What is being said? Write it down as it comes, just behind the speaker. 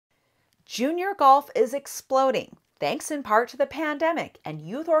Junior golf is exploding, thanks in part to the pandemic and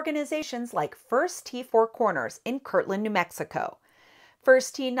youth organizations like First Tee Four Corners in Kirtland, New Mexico.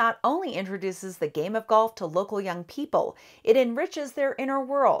 First Tee not only introduces the game of golf to local young people, it enriches their inner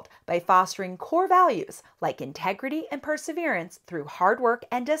world by fostering core values like integrity and perseverance through hard work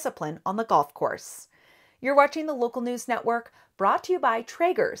and discipline on the golf course. You're watching the Local News Network, brought to you by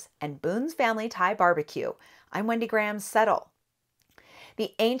Traeger's and Boone's Family Thai Barbecue. I'm Wendy Graham-Settle.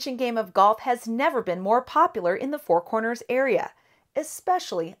 The ancient game of golf has never been more popular in the Four Corners area,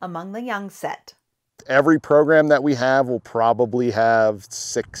 especially among the young set. Every program that we have will probably have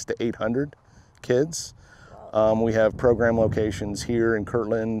 600 to 800 kids. We have program locations here in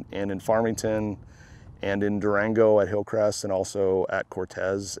Kirtland and in Farmington and in Durango at Hillcrest and also at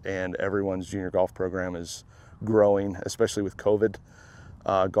Cortez, and everyone's junior golf program is growing, especially with COVID.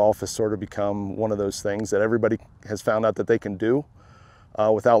 Golf has sort of become one of those things that everybody has found out that they can do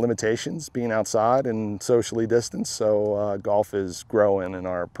without limitations, being outside and socially distanced. So golf is growing and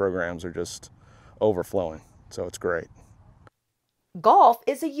our programs are just overflowing, so it's great. Golf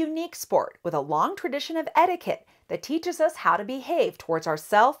is a unique sport with a long tradition of etiquette that teaches us how to behave towards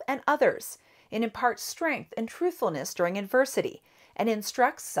ourselves and others. It imparts strength and truthfulness during adversity and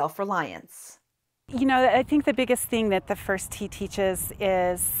instructs self-reliance. You know, I think the biggest thing that the First Tee teaches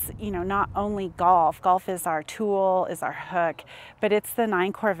is, not only golf. Golf is our tool, is our hook, but it's the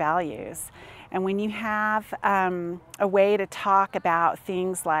 9 core values. And when you have a way to talk about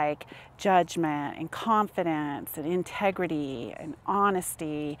things like judgment and confidence and integrity and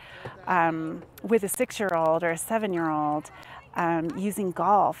honesty with a 6-year-old or a 7-year-old, using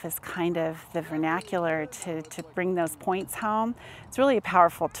golf as kind of the vernacular to bring those points home, it's really a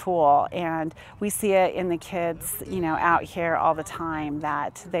powerful tool. And we see it in the kids, out here all the time,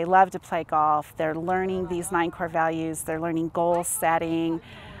 that they love to play golf. They're learning these 9 core values. They're learning goal setting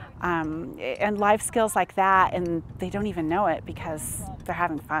and life skills like that, and they don't even know it because they're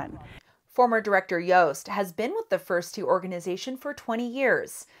having fun. Former Director Yost has been with the First Tee organization for 20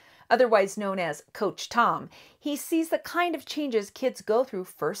 years. Otherwise known as Coach Tom, he sees the kind of changes kids go through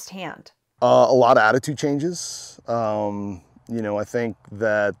firsthand. A lot of attitude changes. I think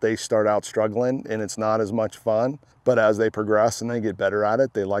that they start out struggling and it's not as much fun, but as they progress and they get better at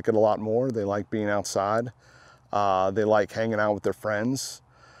it, they like it a lot more. They like being outside. They like hanging out with their friends.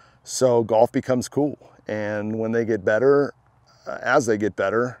 So golf becomes cool. And when they get better, as they get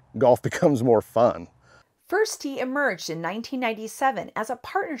better, golf becomes more fun. First Tee emerged in 1997 as a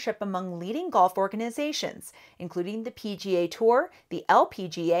partnership among leading golf organizations, including the PGA Tour, the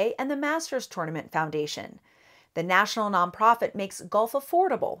LPGA, and the Masters Tournament Foundation. The national nonprofit makes golf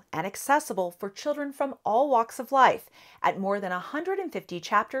affordable and accessible for children from all walks of life at more than 150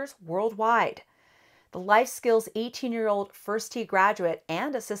 chapters worldwide. The life skills 18-year-old First Tee graduate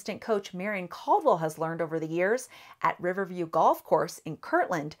and assistant coach Marion Caldwell has learned over the years at Riverview Golf Course in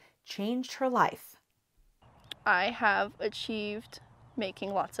Kirtland changed her life. I have achieved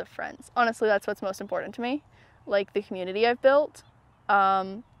making lots of friends. Honestly, that's what's most important to me. Like the community I've built,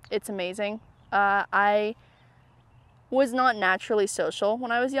 it's amazing. I was not naturally social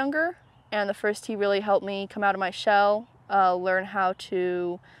when I was younger, and the First Tee really helped me come out of my shell, learn how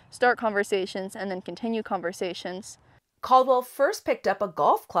to start conversations and then continue conversations. Caldwell first picked up a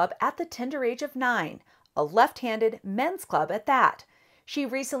golf club at the tender age of 9, a left-handed men's club at that. She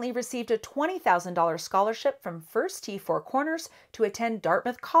recently received a $20,000 scholarship from First Tee Four Corners to attend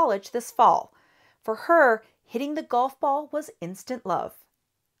Dartmouth College this fall. For her, hitting the golf ball was instant love.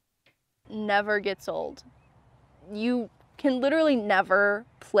 Never gets old. You can literally never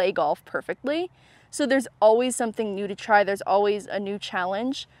play golf perfectly. So there's always something new to try. There's always a new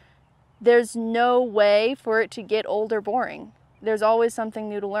challenge. There's no way for it to get old or boring. There's always something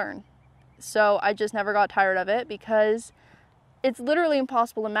new to learn. So I just never got tired of it because it's literally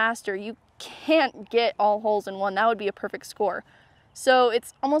impossible to master. You can't get all holes in one. That would be a perfect score. So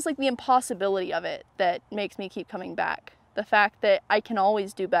it's almost like the impossibility of it that makes me keep coming back. The fact that I can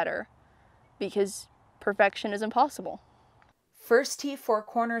always do better because perfection is impossible. First Tee Four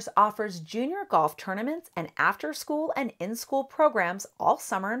Corners offers junior golf tournaments and after-school and in-school programs all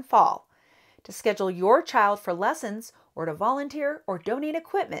summer and fall. To schedule your child for lessons or to volunteer or donate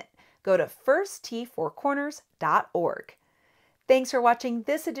equipment, go to firstteefourcorners.org. Thanks for watching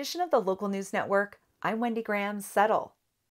this edition of the Local News Network. I'm Wendy Graham-Settle.